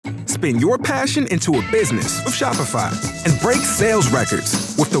Spin your passion into a business with Shopify and break sales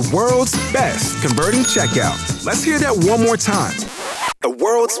records with the world's best converting checkout. Let's hear that one more time. The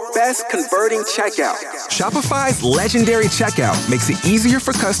world's best converting checkout. Shopify's legendary checkout makes it easier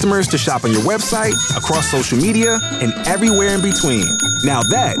for customers to shop on your website, across social media, and everywhere in between. Now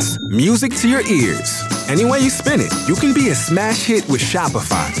that's music to your ears. Any way you spin it, you can be a smash hit with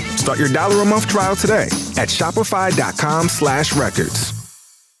Shopify. Start your $1 a month trial today at shopify.com/records.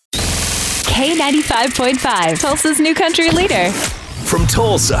 K95.5, Tulsa's new country leader. From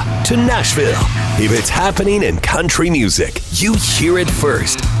Tulsa to Nashville, if it's happening in country music, you hear it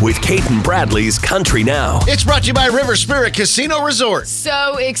first with Cait and Bradley's Country Now. It's brought to you by River Spirit Casino Resort.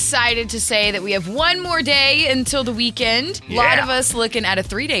 So excited to say that we have one more day until the weekend. A lot of us looking at a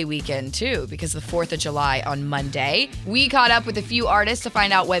 3-day weekend, too, because the 4th of July on Monday. We caught up with a few artists to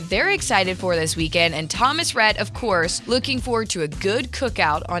find out what they're excited for this weekend. And Thomas Rhett, of course, looking forward to a good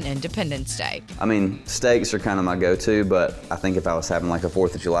cookout on Independence Day. I mean, steaks are kind of my go-to, but I think if I was having like a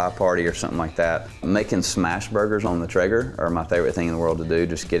 4th of July party or something like that, making smash burgers on the Traeger are my favorite thing in the world to do.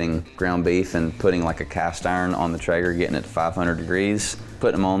 Just getting ground beef and putting like a cast iron on the Traeger, getting it to 500 degrees,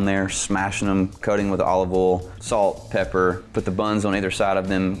 putting them on there, smashing them, coating with olive oil, salt, pepper, put the buns on either side of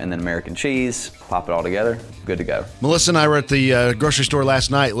them, and then American cheese, pop it all together, good to go. Melissa and I were at the grocery store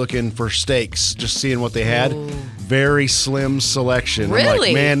last night looking for steaks, just seeing what they had. Ooh. Very slim selection. Really? I'm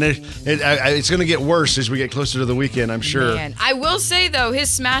like, man, it's going to get worse as we get closer to the weekend, I'm sure. Man, I will say, though, his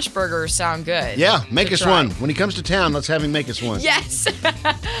smash burgers sound good. Yeah, make us one. When he comes to town, let's have him make us one. Yes.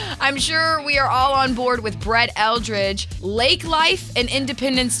 I'm sure we are all on board with Brett Eldridge. Lake life and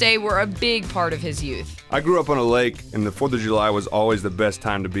Independence Day were a big part of his youth. I grew up on a lake, and the 4th of July was always the best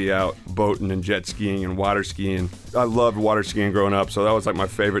time to be out boating and jet skiing and water skiing. I loved water skiing growing up, so that was like my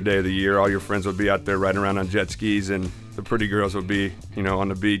favorite day of the year. All your friends would be out there riding around on jet skis, and the pretty girls would be, on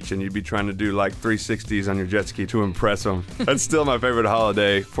the beach, and you'd be trying to do like 360s on your jet ski to impress them. That's still my favorite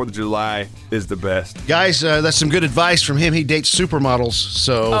holiday. 4th of July is the best. Guys, that's some good advice from him. He dates supermodels,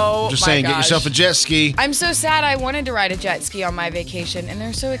 so just saying, get yourself a jet ski. I'm so sad. I wanted to ride a jet ski on my vacation, and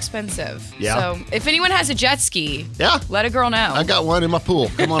they're so expensive. Yeah. So if anyone has a jet ski, yeah, let a girl know. I got one in my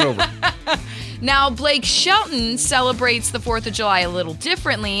pool. Come on over. Now, Blake Shelton celebrates the 4th of July a little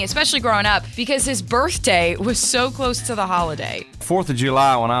differently, especially growing up, because his birthday was so close to the holiday. 4th of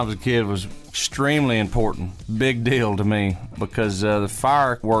July when I was a kid was extremely important. Big deal to me because the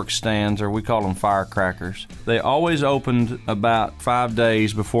fireworks stands, or we call them firecrackers, they always opened about 5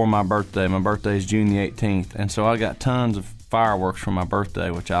 days before my birthday. My birthday is June the 18th, and so I got tons of fireworks for my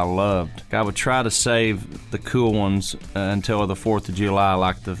birthday, which I loved. I would try to save the cool ones until the 4th of July,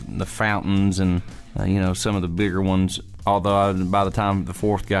 like the fountains and some of the bigger ones. Although by the time the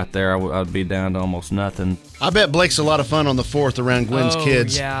 4th got there, I'd be down to almost nothing. I bet Blake's a lot of fun on the 4th around Gwen's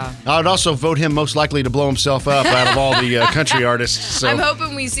kids. Yeah. I would also vote him most likely to blow himself up out of all the country artists. So. I'm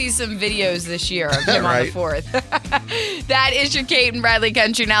hoping we see some videos this year of him on the 4th. That is your Cait and Bradley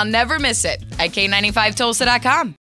Country Now. Never miss it at K95Tulsa.com.